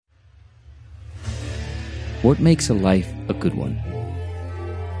What makes a life a good one?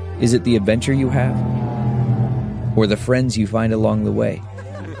 Is it the adventure you have? Or the friends you find along the way?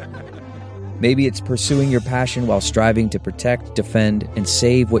 Maybe it's pursuing your passion while striving to protect, defend, and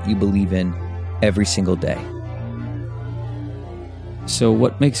save what you believe in every single day. So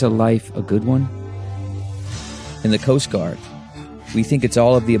what makes a life a good one? In the Coast Guard, we think it's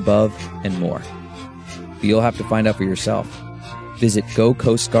all of the above and more. But you'll have to find out for yourself. Visit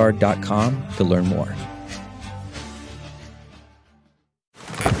gocoastguard.com to learn more.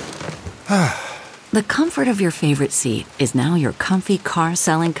 The comfort of your favorite seat is now your comfy car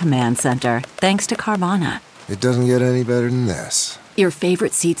selling command center, thanks to Carvana. It doesn't get any better than this. Your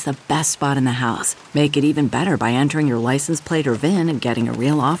favorite seat's the best spot in the house. Make it even better by entering your license plate or VIN and getting a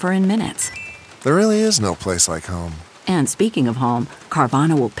real offer in minutes. There really is no place like home. And speaking of home,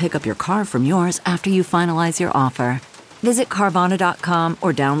 Carvana will pick up your car from yours after you finalize your offer. Visit Carvana.com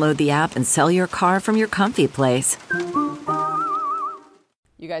or download the app and sell your car from your comfy place.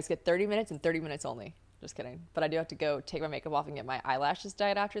 You guys get 30 minutes and 30 minutes only. Just kidding. But I do have to go take my makeup off and get my eyelashes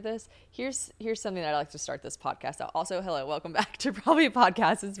dyed after this. Here's something that I like to start this podcast out. Also, hello, welcome back to Probably a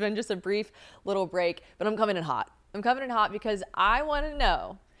Podcast. It's been just a brief little break, but I'm coming in hot. I'm coming in hot because I want to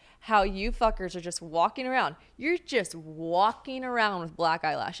know how you fuckers are just walking around. You're just walking around with black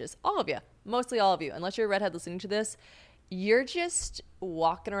eyelashes. All of you. Mostly all of you. Unless you're a redhead listening to this. You're just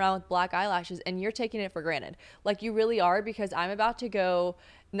walking around with black eyelashes and you're taking it for granted. Like you really are, because I'm about to go,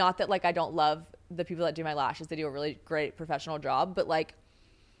 not that like I don't love the people that do my lashes. They do a really great professional job, but like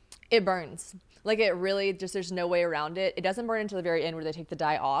it burns. Like it really just, there's no way around it. It doesn't burn until the very end where they take the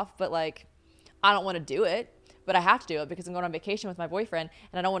dye off, but like I don't want to do it, but I have to do it because I'm going on vacation with my boyfriend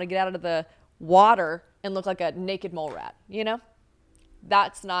and I don't want to get out of the water and look like a naked mole rat, you know?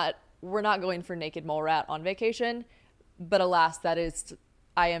 We're not going for naked mole rat on vacation. But alas,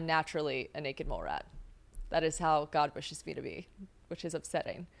 I am naturally a naked mole rat. That is how God wishes me to be, which is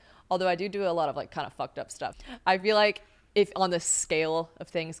upsetting. Although I do a lot of like kind of fucked up stuff. I feel like if on the scale of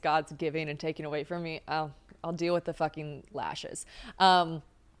things God's giving and taking away from me, I'll deal with the fucking lashes.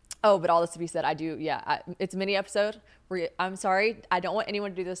 But all this to be said, it's a mini episode where I'm sorry. I don't want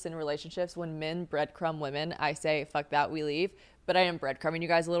anyone to do this in relationships. When men breadcrumb women, I say, fuck that, we leave. But I am breadcrumbing you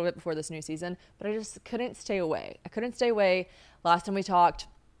guys a little bit before this new season. But I just couldn't stay away. Last time we talked.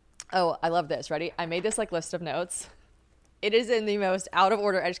 Oh, I love this. Ready? I made this like list of notes. It is in the most out of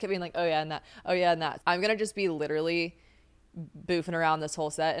order. I just kept being like, oh yeah, and that. Oh yeah, and that. I'm going to just be literally boofing around this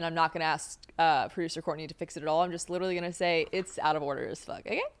whole set. And I'm not going to ask producer Courtney to fix it at all. I'm just literally going to say it's out of order as fuck.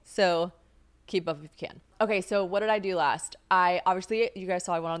 Okay? So keep up if you can. Okay, so what did I do last? You guys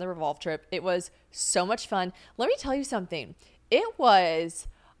saw I went on the Revolve trip. It was so much fun. Let me tell you something. It was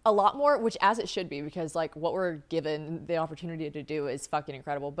a lot more, which as it should be, because like what we're given the opportunity to do is fucking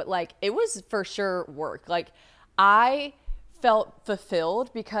incredible. But like it was for sure work. Like I felt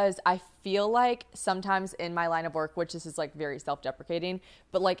fulfilled because I feel like sometimes in my line of work, which this is like very self-deprecating,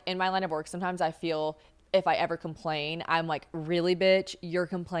 but like in my line of work, sometimes I feel if I ever complain, I'm like, really, bitch, you're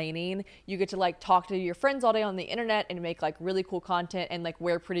complaining. You get to like talk to your friends all day on the internet and make like really cool content and like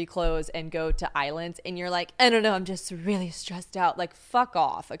wear pretty clothes and go to islands. And you're like, I don't know, I'm just really stressed out. Like, fuck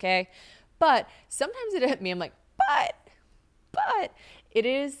off, okay? But sometimes it hit me. I'm like, but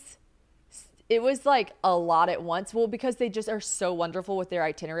it was like a lot at once. Well, because they just are so wonderful with their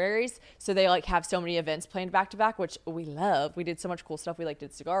itineraries. So they like have so many events planned back to back, which we love. We did so much cool stuff. We like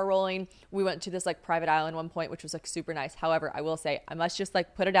did cigar rolling. We went to this like private island one point, which was like super nice. However, I will say, I must just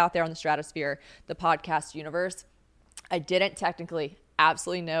like put it out there on the stratosphere, the podcast universe. I didn't technically,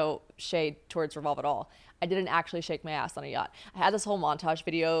 absolutely no shade towards Revolve at all. I didn't actually shake my ass on a yacht. I had this whole montage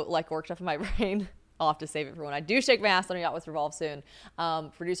video like worked up in my brain. I'll have to save it for when I do shake my ass on a yacht with Revolve soon.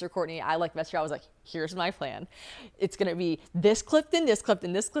 Producer Courtney, I like messaged her. I was like, here's my plan. It's going to be this clip, then this clip,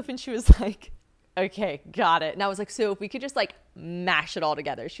 then this clip. And she was like, okay, got it. And I was like, so if we could just like mash it all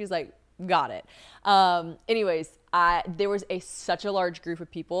together. She was like, got it. Anyways, there was such a large group of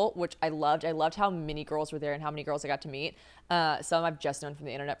people, which I loved. I loved how many girls were there and how many girls I got to meet. Some I've just known from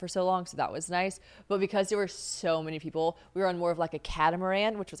the internet for so long, so that was nice. But because there were so many people, we were on more of like a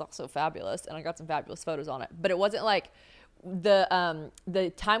catamaran, which was also fabulous, and I got some fabulous photos on it. But it wasn't like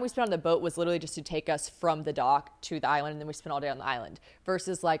the time we spent on the boat was literally just to take us from the dock to the island, and then we spent all day on the island.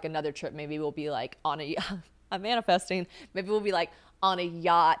 Versus like another trip, maybe we'll be like on I'm manifesting. Maybe we'll be like on a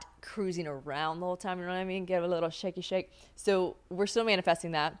yacht cruising around the whole time, you know what I mean? Get a little shaky shake. So we're still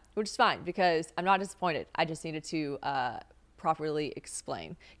manifesting that, which is fine because I'm not disappointed. I just needed to properly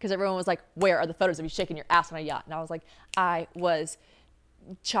explain because everyone was like, where are the photos of you shaking your ass on a yacht? And I was like, I was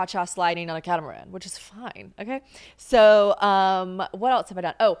cha-cha sliding on a catamaran, which is fine. Okay. So, what else have I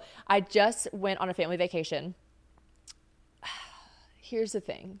done? Oh, I just went on a family vacation. Here's the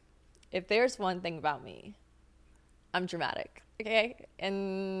thing. If there's one thing about me, I'm dramatic. Okay.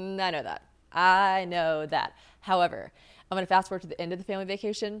 And I know that. However, I'm going to fast forward to the end of the family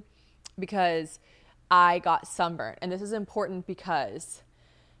vacation because I got sunburned. And this is important because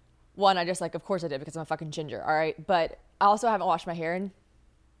one, I just like, of course I did because I'm a fucking ginger. All right. But I also haven't washed my hair in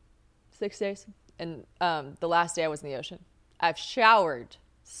 6 days. And the last day I was in the ocean. I've showered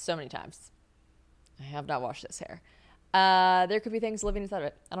so many times. I have not washed this hair. There could be things living inside of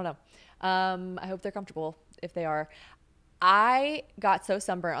it. I don't know. I hope they're comfortable if they are. I got so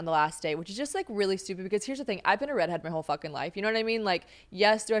sunburned on the last day, which is just like really stupid because here's the thing. I've been a redhead my whole fucking life. You know what I mean? Like,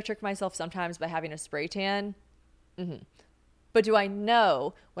 yes, do I trick myself sometimes by having a spray tan? Mm-hmm. But do I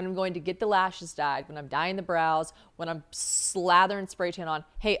know when I'm going to get the lashes dyed, when I'm dyeing the brows, when I'm slathering spray tan on,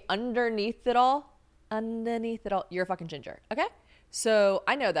 hey, underneath it all, you're a fucking ginger. Okay? So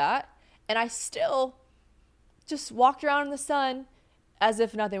I know that. And I still just walked around in the sun as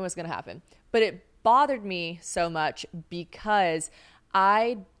if nothing was going to happen. But it bothered me so much because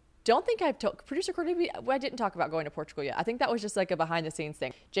I don't think I've told producer Courtney, I didn't talk about going to Portugal yet. I think that was just like a behind the scenes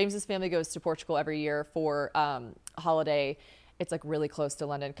thing. James's family goes to Portugal every year for a holiday. It's like really close to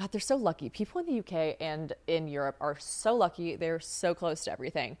London. God, they're so lucky. People in the UK and in Europe are so lucky. They're so close to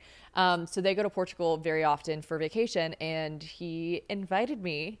everything. So they go to Portugal very often for vacation, and he invited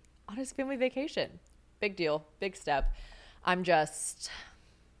me on his family vacation. Big deal, big step. I'm just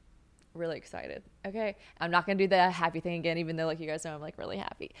really excited. Okay. I'm not going to do the happy thing again, even though like you guys know, I'm like really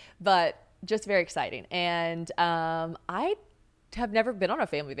happy, but just very exciting. And, I have never been on a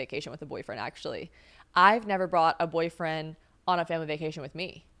family vacation with a boyfriend. Actually, I've never brought a boyfriend on a family vacation with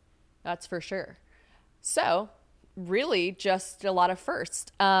me. That's for sure. So really just a lot of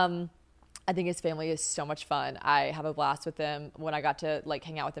firsts. I think his family is so much fun. I have a blast with them when I got to like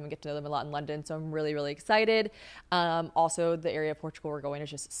hang out with them and get to know them a lot in London. So I'm really, really excited. Also, the area of Portugal we're going is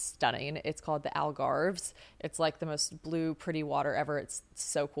just stunning. It's called the Algarves. It's like the most blue, pretty water ever. It's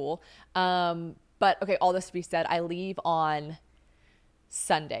so cool. But okay, all this to be said, I leave on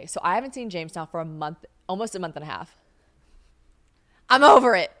Sunday. So I haven't seen James now for a month, almost a month and a half. I'm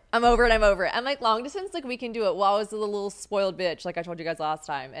over it. I'm like, long distance, like we can do it. Well, I was a little spoiled bitch, like I told you guys last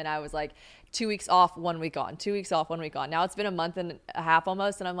time. And I was like 2 weeks off, 1 week on, 2 weeks off, 1 week on. Now it's been a month and a half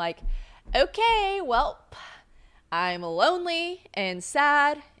almost. And I'm like, okay, well, I'm lonely and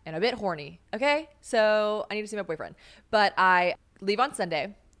sad and a bit horny. Okay. So I need to see my boyfriend, but I leave on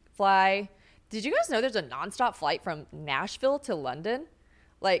Sunday, fly. Did you guys know there's a nonstop flight from Nashville to London?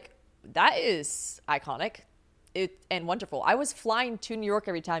 Like that is iconic. And wonderful. I was flying to New York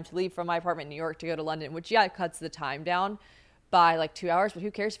every time to leave from my apartment in New York to go to London, which it cuts the time down by like 2 hours, but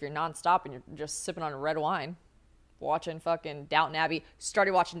who cares if you're nonstop and you're just sipping on red wine, watching fucking Downton Abbey.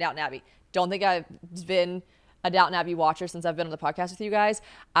 Started watching Downton Abbey. Don't think I've been a Downton Abbey watcher since I've been on the podcast with you guys.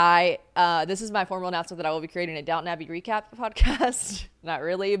 This is my formal announcement that I will be creating a Downton Abbey recap podcast. Not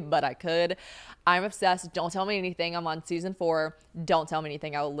really, but I could. I'm obsessed. Don't tell me anything. I'm on season 4. Don't tell me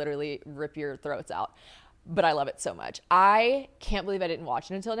anything. I will literally rip your throats out. But I love it so much. I can't believe I didn't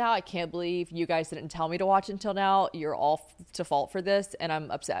watch it until now. I can't believe you guys didn't tell me to watch it until now. You're all to fault for this, and I'm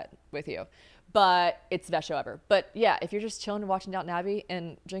upset with you. But it's the best show ever. But yeah, if you're just chilling and watching Downton Abbey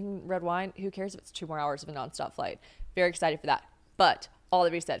and drinking red wine, who cares if it's 2 more hours of a nonstop flight? Very excited for that. But all that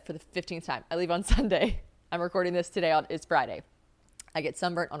being said, for the 15th time, I leave on Sunday. I'm recording this today. It's Friday. I get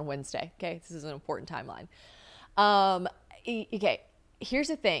sunburnt on Wednesday. Okay, this is an important timeline. Okay, here's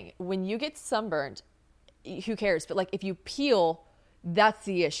the thing. When you get sunburnt, who cares? But like if you peel, that's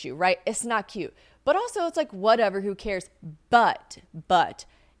the issue, right? It's not cute. But also it's like whatever, who cares? But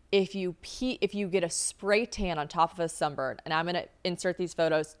if you get a spray tan on top of a sunburn, and I'm gonna insert these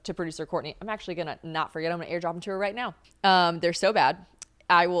photos to producer Courtney. I'm actually gonna not forget. I'm gonna airdrop them to her right now. They're so bad.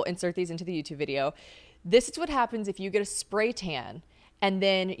 I will insert these into the YouTube video. This is what happens if you get a spray tan and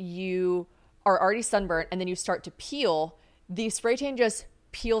then you are already sunburnt and then you start to peel. The spray tan just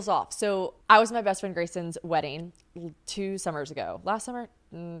peels off. So I was at my best friend Grayson's wedding 2 summers ago. Last summer,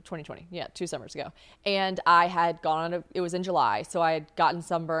 2020. Yeah, 2 summers ago. And I had gone on it was in July. So I had gotten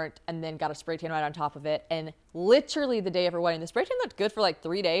sunburnt and then got a spray tan right on top of it. And literally the day of her wedding, the spray tan looked good for like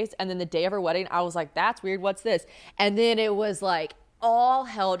 3 days. And then the day of her wedding, I was like, that's weird. What's this? And then it was like, all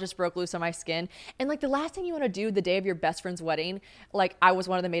hell just broke loose on my skin. And like the last thing you want to do the day of your best friend's wedding, like I was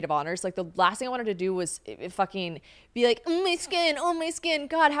one of the maid of honors, like the last thing I wanted to do was fucking be like, oh my skin,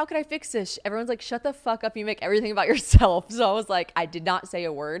 God, how could I fix this? Everyone's like, shut the fuck up, you make everything about yourself. So I was like, I did not say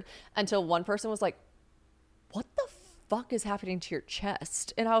a word until one person was like, what the fuck is happening to your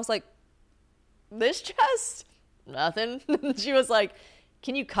chest? And I was like, this chest? Nothing. She was like,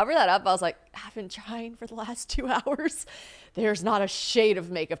 can you cover that up? I was like, I've been trying for the last 2 hours. There's not a shade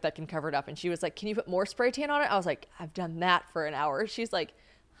of makeup that can cover it up. And she was like, can you put more spray tan on it? I was like, I've done that for an hour. She's like,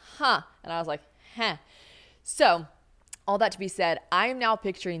 huh. And I was like, huh. So all that to be said, I am now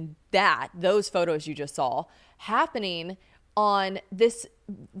picturing those photos you just saw happening on this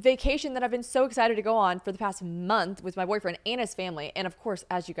vacation that I've been so excited to go on for the past month with my boyfriend and his family. And of course,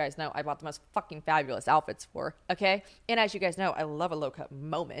 as you guys know, I bought the most fucking fabulous outfits for, okay? And as you guys know, I love a low cut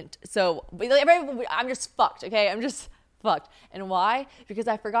moment. So I'm just fucked, okay? I'm just fucked. And why? Because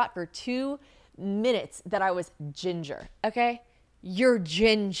I forgot for 2 minutes that I was ginger, okay? You're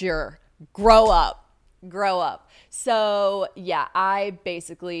ginger. Grow up. So yeah, I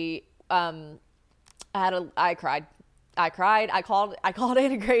basically, I cried. I called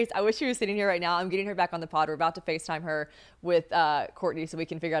Anna Grace. I wish she was sitting here right now. I'm getting her back on the pod. We're about to FaceTime her with Courtney so we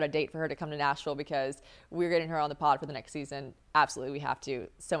can figure out a date for her to come to Nashville because we're getting her on the pod for the next season. Absolutely, we have to.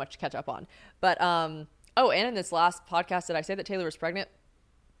 So much to catch up on. But, and in this last podcast, did I say that Taylor was pregnant?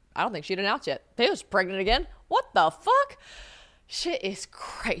 I don't think she'd announced yet. Taylor's pregnant again? What the fuck? Shit is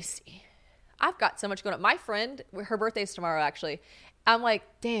crazy. I've got so much going on. My friend, her birthday's tomorrow, actually. I'm like,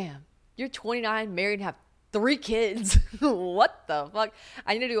 damn, you're 29, married, and have 3 kids. What the fuck?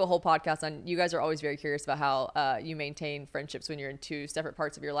 I need to do a whole podcast on, you guys are always very curious about how you maintain friendships when you're in 2 separate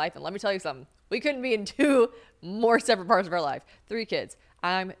parts of your life. And let me tell you something. We couldn't be in 2 more separate parts of our life. 3 kids.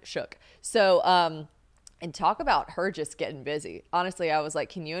 I'm shook. So, and talk about her just getting busy. Honestly, I was like,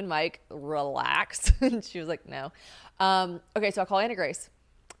 can you and Mike relax? And she was like, no. Okay, so I'll call Anna Grace.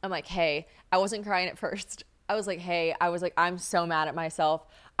 I'm like, hey, I wasn't crying at first. I was like, I'm so mad at myself.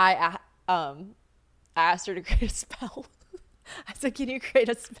 I asked her to create a spell. I said, can you create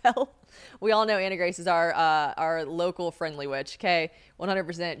a spell? We all know Anna Grace is our local friendly witch. Okay,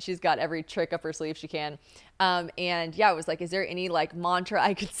 100%. She's got every trick up her sleeve she can. And yeah, I was like, is there any like mantra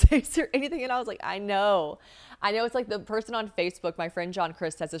I could say? Is there anything? And I was like, I know it's like the person on Facebook, my friend John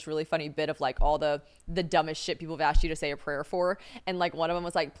Chris has this really funny bit of like all the dumbest shit people have asked you to say a prayer for. And like one of them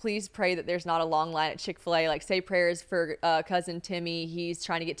was like, please pray that there's not a long line at Chick-fil-A. Like say prayers for cousin Timmy. He's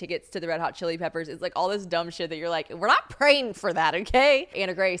trying to get tickets to the Red Hot Chili Peppers. It's like all this dumb shit that you're like, we're not praying for that, okay?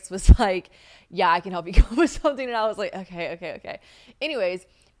 Anna Grace was like, yeah, I can help you come up with something. And I was like, okay. Anyways,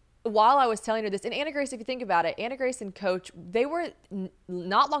 while I was telling her this, and Anna Grace, if you think about it, Anna Grace and Coach, they were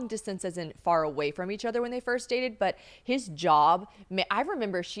not long distance as in far away from each other when they first dated, but his job, I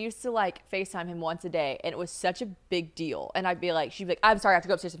remember she used to like FaceTime him once a day, and it was such a big deal. And I'd be like, she'd be like, I'm sorry, I have to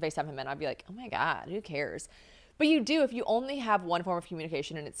go upstairs and FaceTime him. And I'd be like, oh my God, who cares? But you do, if you only have one form of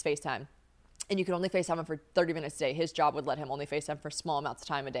communication and it's FaceTime, and you can only FaceTime him for 30 minutes a day. His job would let him only FaceTime for small amounts of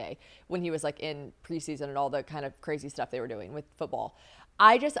time a day when he was like in preseason and all the kind of crazy stuff they were doing with football.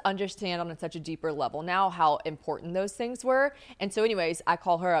 I just understand on such a deeper level now how important those things were. And so anyways, I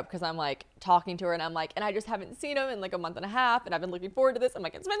call her up because I'm like talking to her and I'm like, and I just haven't seen him in like a month and a half and I've been looking forward to this. I'm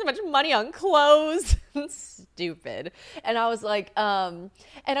like, I spent so much money on clothes. Stupid. And I was like, and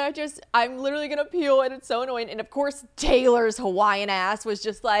I'm literally going to peel and it's so annoying. And of course, Taylor's Hawaiian ass was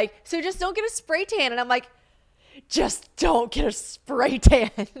just like, so just don't get a spray tan. And I'm like, just don't get a spray tan.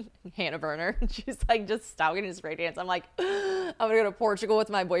 Hannah Burner. She's like, just stop getting spray tans. I'm like, I'm going to go to Portugal with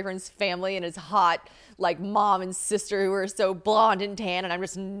my boyfriend's family and his hot like mom and sister who are so blonde and tan. And I'm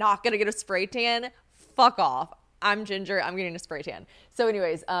just not going to get a spray tan. Fuck off. I'm ginger. I'm getting a spray tan. So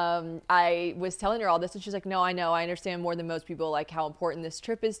anyways, I was telling her all this and she's like, no, I know. I understand more than most people, like how important this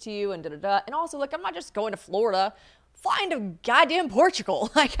trip is to you and da-da-da. And also like, I'm not just going to Florida. Flying to goddamn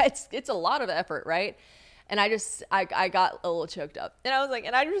Portugal. Like it's a lot of effort, right? And I got a little choked up. And I was like,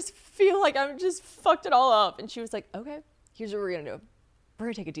 and I just feel like I'm just fucked it all up. And she was like, okay, here's what we're going to do. We're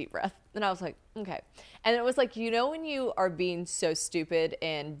going to take a deep breath. And I was like, okay. And it was like, you know, when you are being so stupid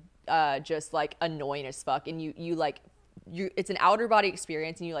and just like annoying as fuck and you it's an outer body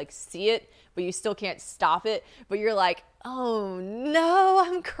experience and you like see it, but you still can't stop it. But you're like, oh no,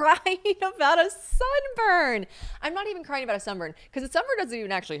 I'm crying about a sunburn. I'm not even crying about a sunburn because the sunburn doesn't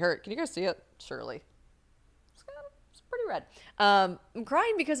even actually hurt. Can you guys see it? Surely. Pretty red. I'm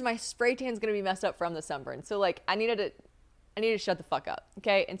crying because my spray tan is going to be messed up from the sunburn. So like I needed to shut the fuck up.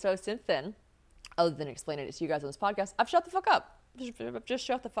 Okay. And so since then, other than explaining it to you guys on this podcast, I've shut the fuck up. Just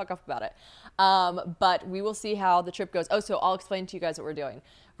shut the fuck up about it. But we will see how the trip goes. Oh, so I'll explain to you guys what we're doing.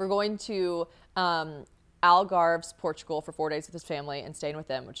 We're going to Algarve's, Portugal for 4 days with his family and staying with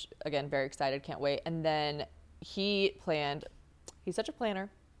them, which again, very excited. Can't wait. And then he's such a planner.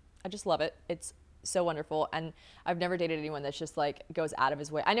 I just love it. It's so wonderful. And I've never dated anyone that's just like goes out of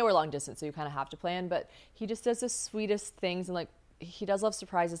his way. I know we're long distance, so you kind of have to plan, but he just does the sweetest things. And like, he does love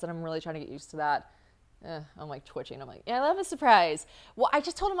surprises, and I'm really trying to get used to that. I'm like twitching. I'm like, yeah, I love a surprise. Well, I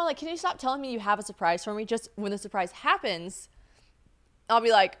just told him, I'm like, can you stop telling me you have a surprise for me? Just when the surprise happens, I'll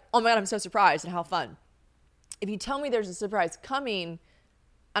be like, oh my God, I'm so surprised, and how fun. If you tell me there's a surprise coming,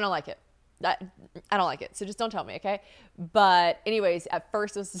 I don't like it. I don't like it. So just don't tell me, okay? But anyways, at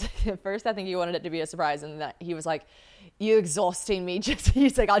first I think he wanted it to be a surprise, and that he was like, you exhausting me.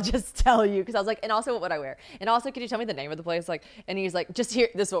 He's like, I'll just tell you. Cause I was like, and also what would I wear? And also, could you tell me the name of the place? Like, and he's like, just here,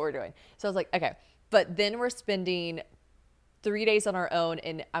 this is what we're doing. So I was like, okay. But then we're spending 3 days on our own,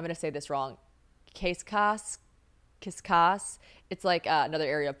 and I'm going to say this wrong. Cascais. It's like another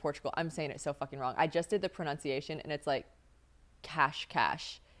area of Portugal. I'm saying it so fucking wrong. I just did the pronunciation, and it's like cash.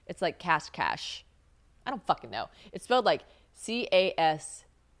 It's like cash. I don't fucking know. It's spelled like Casais.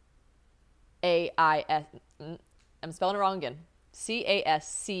 I'm spelling it wrong again.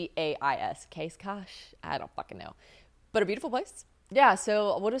 Cascais. Cascais. I don't fucking know. But a beautiful place. Yeah,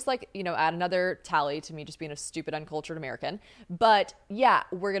 so we'll just like, add another tally to me just being a stupid, uncultured American. But yeah,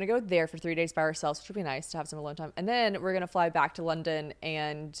 we're going to go there for 3 days by ourselves, which would be nice to have some alone time. And then we're going to fly back to London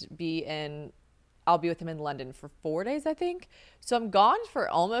and I'll be with him in London for 4 days, I think. So I'm gone for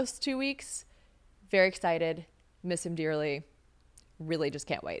almost 2 weeks. Very excited. Miss him dearly. Really just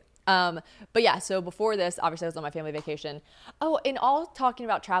can't wait. But yeah, so before this, obviously I was on my family vacation. Oh, and all talking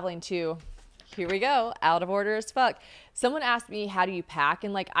about traveling too. Here we go. Out of order as fuck. Someone asked me, how do you pack?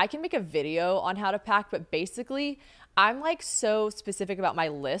 And like, I can make a video on how to pack, but basically I'm like so specific about my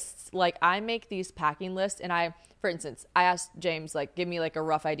lists. Like I make these packing lists, and for instance, I asked James, like, give me like a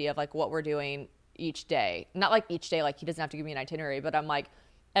rough idea of like what we're doing each day. Not like each day, like he doesn't have to give me an itinerary, but I'm like,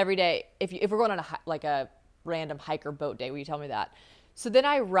 every day, if we're going on a random hike or boat day, will you tell me that? So then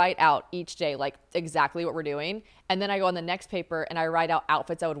I write out each day, like exactly what we're doing. And then I go on the next paper and I write out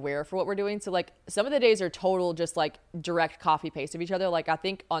outfits I would wear for what we're doing. So like some of the days are total, just like direct copy paste of each other. Like I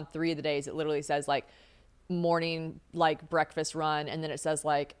think on 3 of the days, it literally says like morning, like breakfast run. And then it says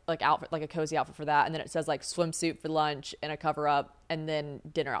like outfit, like a cozy outfit for that. And then it says like swimsuit for lunch and a cover up, and then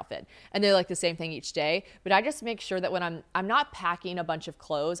dinner outfit. And they're like the same thing each day. But I just make sure that when I'm not packing a bunch of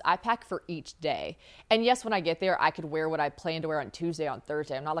clothes, I pack for each day. And yes, when I get there, I could wear what I plan to wear on Tuesday, on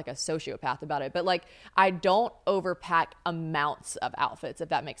Thursday. I'm not like a sociopath about it, but like I don't overpack amounts of outfits, if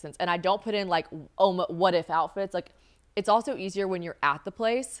that makes sense. And I don't put in like, oh, what if outfits. Like it's also easier when you're at the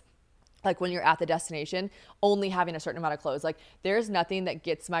place, like when you're at the destination, only having a certain amount of clothes. Like there's nothing that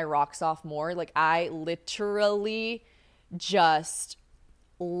gets my rocks off more. Like I literally just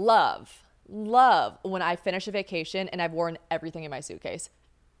love when I finish a vacation and I've worn everything in my suitcase.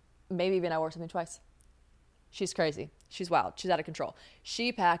 Maybe even I wore something twice. She's crazy. She's wild. She's out of control.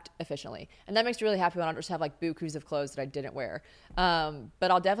 She packed efficiently. And that makes me really happy when I don't just have like bukus of clothes that I didn't wear. But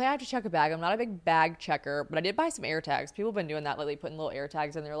I'll definitely have to check a bag. I'm not a big bag checker, but I did buy some air tags. People have been doing that lately, putting little air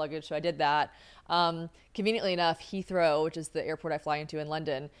tags in their luggage. So I did that. Conveniently enough, Heathrow, which is the airport I fly into in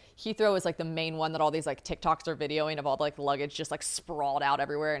London, Heathrow is like the main one that all these like TikToks are videoing of all the like luggage just like sprawled out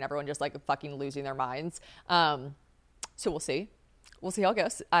everywhere and everyone just like fucking losing their minds. So we'll see. We'll see how it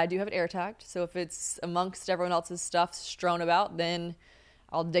goes. I do have it air tagged, so if it's amongst everyone else's stuff strewn about, then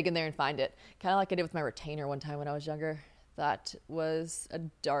I'll dig in there and find it. Kind of like I did with my retainer one time when I was younger. That was a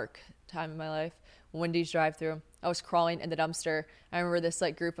dark time in my life. Wendy's drive-thru. I was crawling in the dumpster. I remember this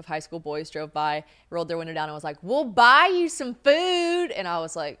like group of high school boys drove by, rolled their window down, and was like, "We'll buy you some food." And I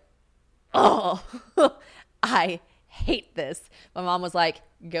was like, "Oh, I hate this." My mom was like,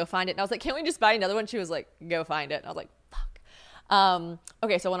 "Go find it." And I was like, "Can't we just buy another one?" She was like, "Go find it." And I was like,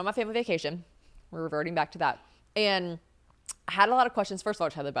 okay, so I went on my family vacation. We're reverting back to that. And I had a lot of questions. First of all, I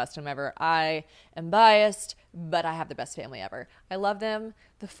just had the best time ever. I am biased, but I have the best family ever. I love them.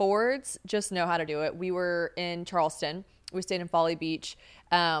 The Fords just know how to do it. We were in Charleston. We stayed in Folly Beach.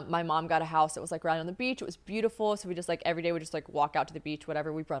 My mom got a house that was like right on the beach. It was beautiful. So we just like every day we just like walk out to the beach,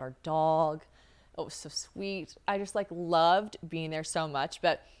 whatever. We brought our dog. Oh, it was so sweet. I just like loved being there so much.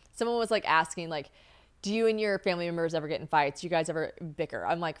 But someone was like asking like, do you and your family members ever get in fights? Do you guys ever bicker?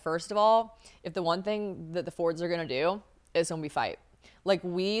 I'm like, first of all, if the one thing that the Fords are going to do is when we fight. Like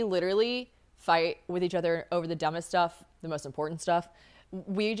we literally fight with each other over the dumbest stuff, the most important stuff.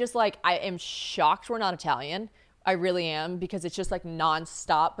 We just like, I am shocked we're not Italian. I really am, because it's just like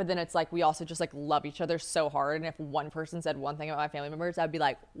nonstop. But then it's like, we also just like love each other so hard. And if one person said one thing about my family members, I'd be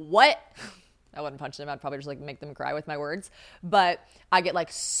like, what? I wouldn't punch them. I'd probably just like make them cry with my words. But I get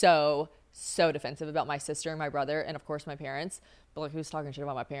like so defensive about my sister and my brother and of course my parents. But like, who's talking shit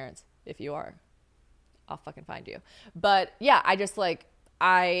about my parents? If you are, I'll fucking find you. But yeah, I just like,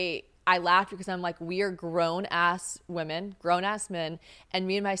 I I laughed because I'm like, we are grown ass women, grown ass men, and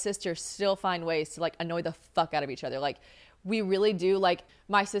me and my sister still find ways to like annoy the fuck out of each other. Like, we really do. Like,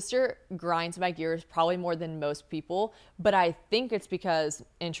 my sister grinds my gears probably more than most people, but I think it's because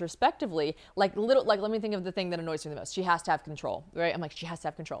introspectively, like let me think of the thing that annoys me the most. She has to have control, right? I'm like, she has to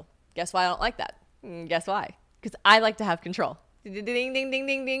have control. Guess why I don't like that? Guess why? Because I like to have control. Ding, ding, ding,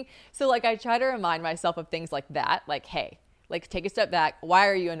 ding, ding. So like, I try to remind myself of things like that. Like, hey, like, take a step back. Why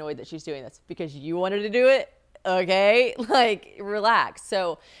are you annoyed that she's doing this? Because you wanted to do it? Okay? Like, relax.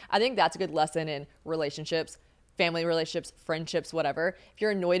 So I think that's a good lesson in relationships, family relationships, friendships, whatever. If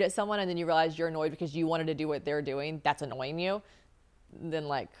you're annoyed at someone and then you realize you're annoyed because you wanted to do what they're doing, that's annoying you, then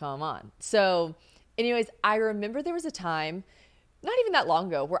like, come on. So anyways, I remember there was a time, not even that long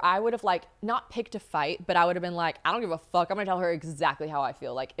ago, where I would have like not picked a fight, but I would have been like, I don't give a fuck. I'm gonna tell her exactly how I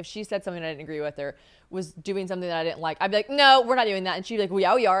feel. Like, if she said something I didn't agree with or was doing something that I didn't like, I'd be like, no, we're not doing that. And she'd be like, well,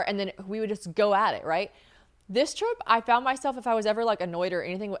 yeah, we are. And then we would just go at it, right? This trip, I found myself, if I was ever like annoyed or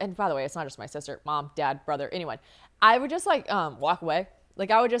anything, and by the way, it's not just my sister, mom, dad, brother, anyone, I would just like walk away. Like,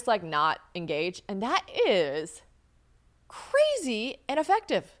 I would just like not engage. And that is crazy and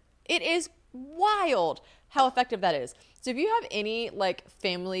effective. It is wild how effective that is. So if you have any like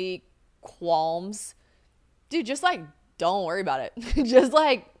family qualms, dude, just like, don't worry about it. Just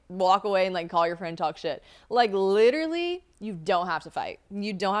like walk away and like call your friend, talk shit. Like, literally, you don't have to fight.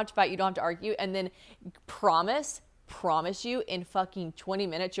 You don't have to fight. You don't have to argue. And then promise you in fucking 20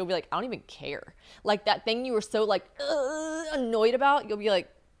 minutes, you'll be like, I don't even care. Like, that thing you were so like annoyed about, you'll be like,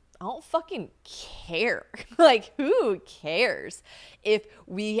 I don't fucking care. Like, who cares if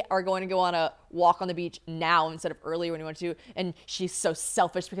we are going to go on a walk on the beach now instead of earlier when you want to? And she's so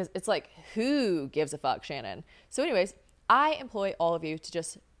selfish because it's like, who gives a fuck, Shannon? So anyways, I employ all of you to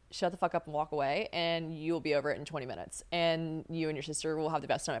just shut the fuck up and walk away, and you will be over it in 20 minutes. And you and your sister will have the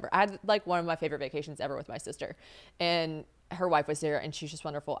best time ever. I had like one of my favorite vacations ever with my sister, and her wife was there, and she's just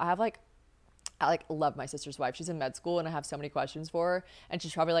wonderful. I love my sister's wife. She's in med school, and I have so many questions for her. And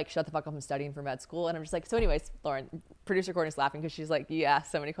she's probably like, shut the fuck up, I'm studying for med school. And I'm just like, so anyways, Lauren, producer Courtney's laughing because she's like, you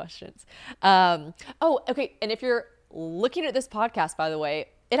asked so many questions. Oh, okay. And if you're looking at this podcast, by the way,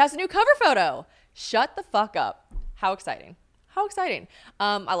 it has a new cover photo. Shut the fuck up. How exciting. How exciting.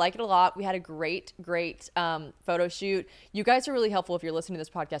 I like it a lot. We had a great photo shoot. You guys are really helpful if you're listening to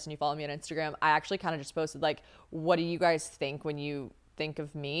this podcast and you follow me on Instagram. I actually kind of just posted like, what do you guys think when you think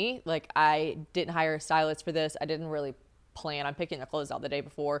of me? Like, I didn't hire a stylist for this. I didn't really plan on picking the clothes out the day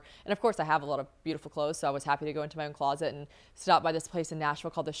before. And of course, I have a lot of beautiful clothes, so I was happy to go into my own closet and stop by this place in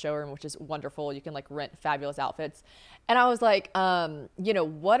Nashville called The Showroom, which is wonderful. You can like rent fabulous outfits. And I was like,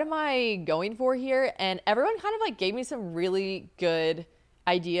 what am I going for here? And everyone kind of like gave me some really good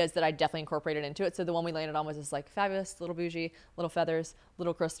ideas that I definitely incorporated into it. So the one we landed on was this like fabulous little bougie, little feathers,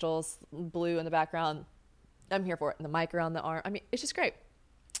 little crystals, blue in the background. I'm here for it. And the mic around the arm. I mean, it's just great.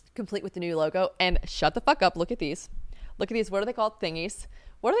 Complete with the new logo. And shut the fuck up. Look at these. Look at these. What are they called? Thingies.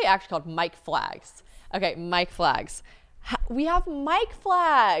 What are they actually called? Mic flags. Okay, mic flags. We have mic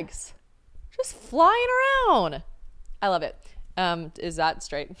flags just flying around. I love it. Is that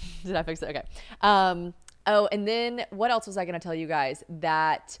straight? Did I fix it? Okay. Oh, and then what else was I going to tell you guys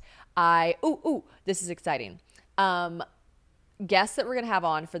that this is exciting. Guests that we're going to have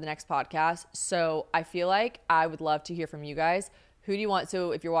on for the next podcast. So I feel like I would love to hear from you guys. Who do you want?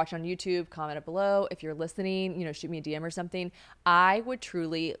 So if you're watching on YouTube, comment it below. If you're listening, shoot me a DM or something. I would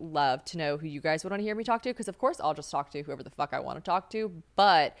truly love to know who you guys would want to hear me talk to, because of course I'll just talk to whoever the fuck I want to talk to.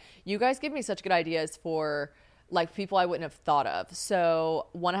 But you guys give me such good ideas for like people I wouldn't have thought of. So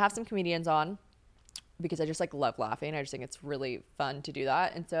want to have some comedians on, because I just like love laughing. I just think it's really fun to do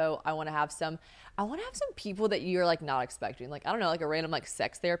that. And so I want to have some people that you're like not expecting. Like, I don't know, like a random like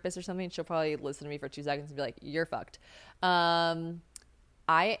sex therapist or something. She'll probably listen to me for 2 seconds and be like, you're fucked.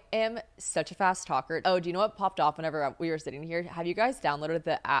 I am such a fast talker. Oh, do you know what popped off whenever we were sitting here? Have you guys downloaded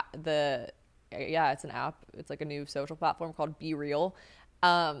the app? Yeah, it's an app. It's like a new social platform called Be Real.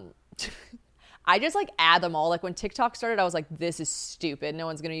 I just like add them all. Like when TikTok started, I was like, this is stupid. No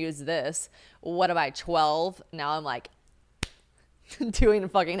one's going to use this. What am I, 12? Now I'm like doing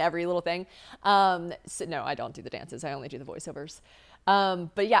fucking every little thing. So no, I don't do the dances. I only do the voiceovers.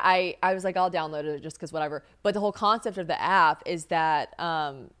 But yeah, I was like, I'll download it just cause whatever. But the whole concept of the app is that,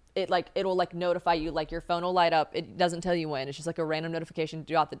 it'll like notify you, like your phone will light up. It doesn't tell you when. It's just like a random notification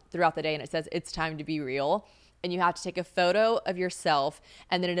throughout the day. And it says it's time to be real. And you have to take a photo of yourself,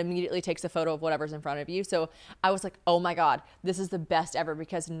 and then it immediately takes a photo of whatever's in front of you. So I was like, oh my God, this is the best ever,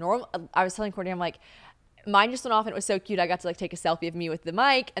 because I was telling Courtney, I'm like, mine just went off and it was so cute. I got to like take a selfie of me with the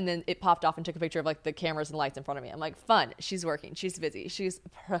mic, and then it popped off and took a picture of like the cameras and lights in front of me. I'm like, fun. She's working. She's busy. She's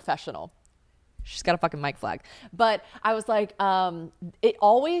professional. She's got a fucking mic flag. But I was like, it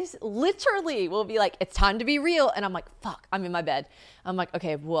always literally will be like, it's time to be real. And I'm like, fuck, I'm in my bed. I'm like,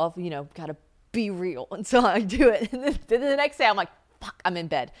 okay, well, you know, gotta be real. And so I do it. And then the next day I'm like, fuck, I'm in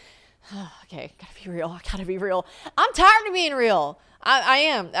bed. Okay, gotta be real. I gotta be real. I'm tired of being real. I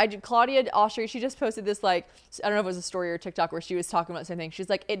am. Claudia Oshry, she just posted this, like, I don't know if it was a story or TikTok where she was talking about the same thing. She's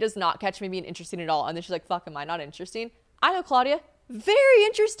like, it does not catch me being interesting at all. And then she's like, fuck, am I not interesting? I know Claudia. Very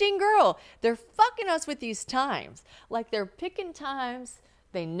interesting girl. They're fucking us with these times. Like, they're picking times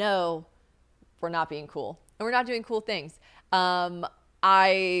they know we're not being cool. And we're not doing cool things.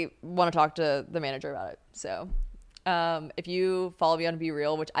 I want to talk to the manager about it. So if you follow me on Be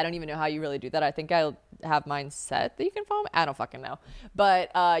Real, which I don't even know how you really do that. I think I have mine set that you can follow me. I don't fucking know.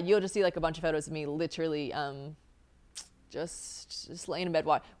 But you'll just see like a bunch of photos of me literally just laying in bed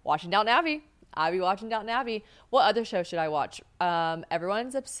watching Downton Abbey. I'll be watching Downton Abbey. What other show should I watch?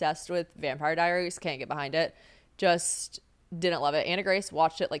 Everyone's obsessed with Vampire Diaries. Can't get behind it. Just didn't love it. Anna Grace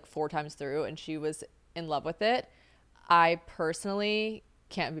watched it like 4 times through and she was in love with it. I personally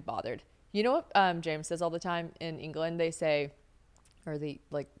can't be bothered. You know what James says all the time in England? They say, or the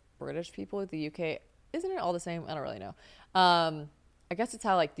like British people, the UK, isn't it all the same? I don't really know. I guess it's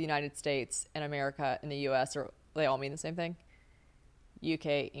how like the United States and America and the US are, they all mean the same thing.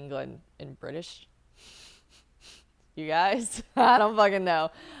 UK, England, and British. You guys? I don't fucking know.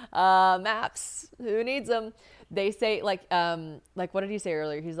 Maps. Who needs them? They say like what did he say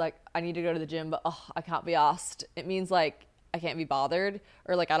earlier? He's like, I need to go to the gym, but I can't be asked. It means like I can't be bothered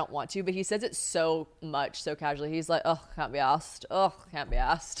or like I don't want to, but he says it so much, so casually. He's like, can't be asked. Can't be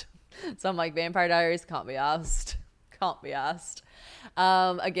asked. So I'm like, Vampire Diaries, can't be asked. Can't be asked.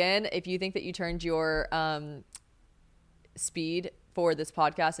 Again, if you think that you turned your speed for this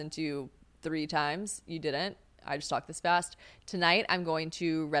podcast into 3 times, you didn't. I just talked this fast. Tonight, I'm going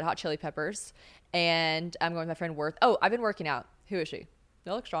to Red Hot Chili Peppers, and I'm going with my friend Worth. Oh, I've been working out. Who is she?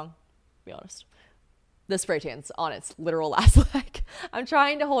 They look strong, to be honest. The spray tan's on its literal last leg. I'm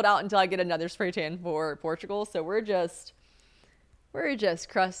trying to hold out until I get another spray tan for Portugal, so we're just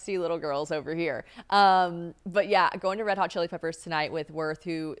crusty little girls over here. But yeah, going to Red Hot Chili Peppers tonight with Worth,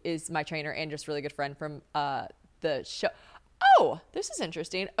 who is my trainer and just really good friend from the show. Oh, this is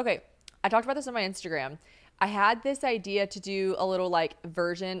interesting. Okay, I talked about this on my Instagram. I had this idea to do a little like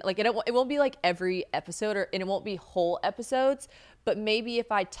version, like it won't be like every episode and it won't be whole episodes, but maybe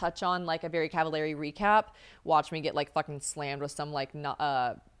if I touch on like a very Cavallari recap, watch me get like fucking slammed with some like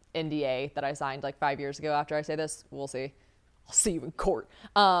NDA that I signed like 5 years ago after I say this. We'll see. I'll see you in court.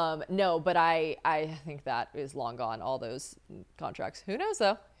 No, but I think that is long gone, all those contracts. Who knows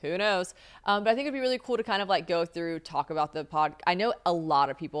though? Who knows? But I think it'd be really cool to kind of like go through, talk about the pod. I know a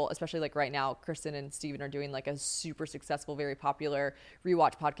lot of people, especially like right now, Kristen and Steven are doing like a super successful, very popular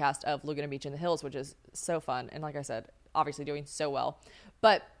rewatch podcast of Laguna Beach in the Hills, which is so fun. And like I said, obviously doing so well.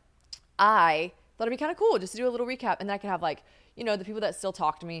 But I thought it'd be kind of cool just to do a little recap. And then I could have like, you know, the people that still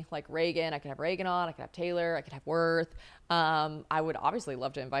talk to me, like Reagan. I could have Reagan on. I could have Taylor. I could have Worth. I would obviously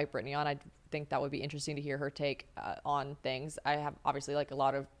love to invite Brittany on. I think that would be interesting to hear her take on things. I have obviously like a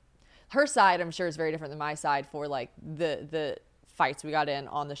lot of her side, I'm sure, is very different than my side for like the fights we got in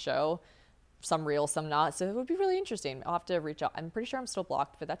on the show. Some real, some not. So it would be really interesting. I'll have to reach out. I'm pretty sure I'm still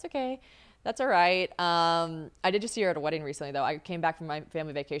blocked, but that's okay. That's all right. I did just see her at a wedding recently, though. I came back from my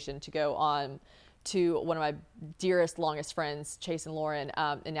family vacation to go on to one of my dearest, longest friends, Chase and Lauren,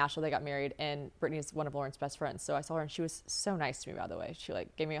 in Nashville. They got married, and Brittany is one of Lauren's best friends. So I saw her, and she was so nice to me, by the way. She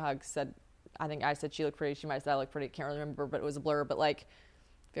like gave me a hug, said, I think I said she looked pretty. She might have said I looked pretty. Can't really remember, but it was a blur. But like,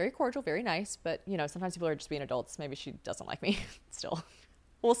 very cordial, very nice. But you know, sometimes people are just being adults. Maybe she doesn't like me. Still,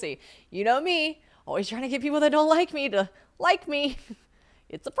 we'll see. You know me, always trying to get people that don't like me to like me.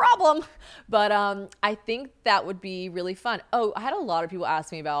 It's a problem. But I think that would be really fun. Oh, I had a lot of people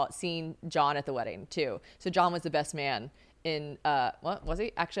ask me about seeing John at the wedding too. So John was the best man in, what was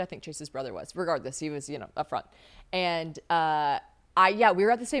he? Actually, I think Chase's brother was. Regardless, he was, you know, up front. And we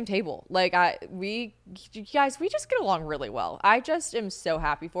were at the same table. Like we just get along really well. I just am so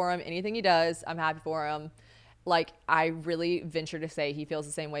happy for him. Anything he does, I'm happy for him. Like I really venture to say he feels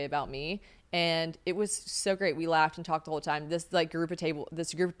the same way about me. And it was so great. We laughed and talked the whole time. This group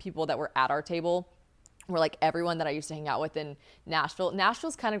of people that were at our table were like everyone that I used to hang out with in Nashville.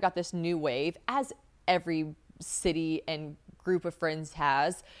 Nashville's kind of got this new wave, as every city and group of friends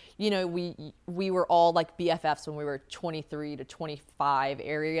has. You know, we were all like BFFs when we were 23 to 25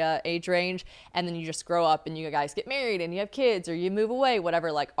 age range, and then you just grow up and you guys get married and you have kids or you move away,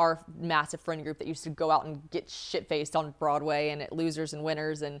 whatever. Like our massive friend group that used to go out and get shit faced on Broadway and at Losers and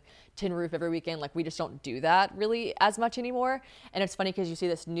Winners and Tin Roof every weekend, like we just don't do that really as much anymore. And it's funny because you see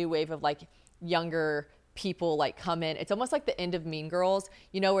this new wave of like younger people like come in. It's almost like the end of Mean Girls,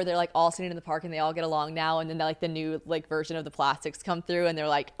 you know, where they're like all sitting in the park and they all get along now, and then like the new like version of the Plastics come through and they're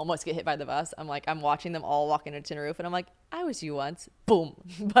like almost get hit by the bus. I'm watching them all walk into Tin Roof and I'm like, I was you once, boom.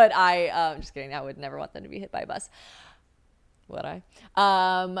 But I'm just kidding, I would never want them to be hit by a bus, would I?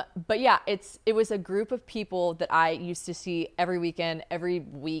 But yeah, it was a group of people that I used to see every weekend, every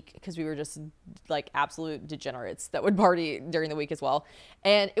week, because we were just like absolute degenerates that would party during the week as well.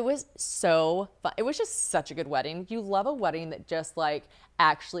 And it was so fun. It was just such a good wedding. You love a wedding that just like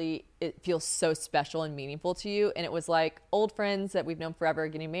actually it feels so special and meaningful to you. And it was like old friends that we've known forever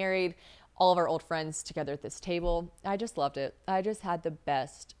getting married, all of our old friends together at this table. I just loved it. I just had the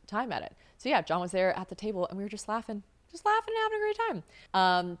best time at it. So yeah, John was there at the table and we were just laughing and having a great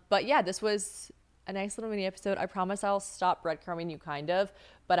time. But yeah, this was a nice little mini episode. I promise I'll stop breadcrumbing you kind of,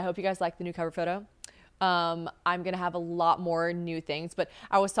 but I hope you guys like the new cover photo. I'm going to have a lot more new things, but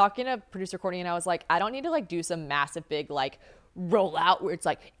I was talking to producer Courtney and I was like, I don't need to like do some massive big like rollout where it's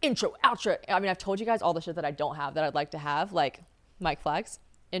like intro, outro. I mean, I've told you guys all the shit that I don't have that I'd like to have, like Mike Flags,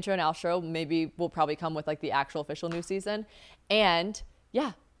 intro and outro. Maybe will probably come with like the actual official new season. And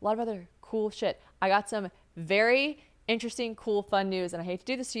yeah, a lot of other cool shit. I got some very interesting, cool, fun news, and I hate to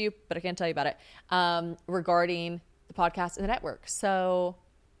do this to you, but I can't tell you about it, regarding the podcast and the network. So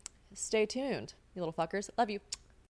stay tuned, you little fuckers. Love you.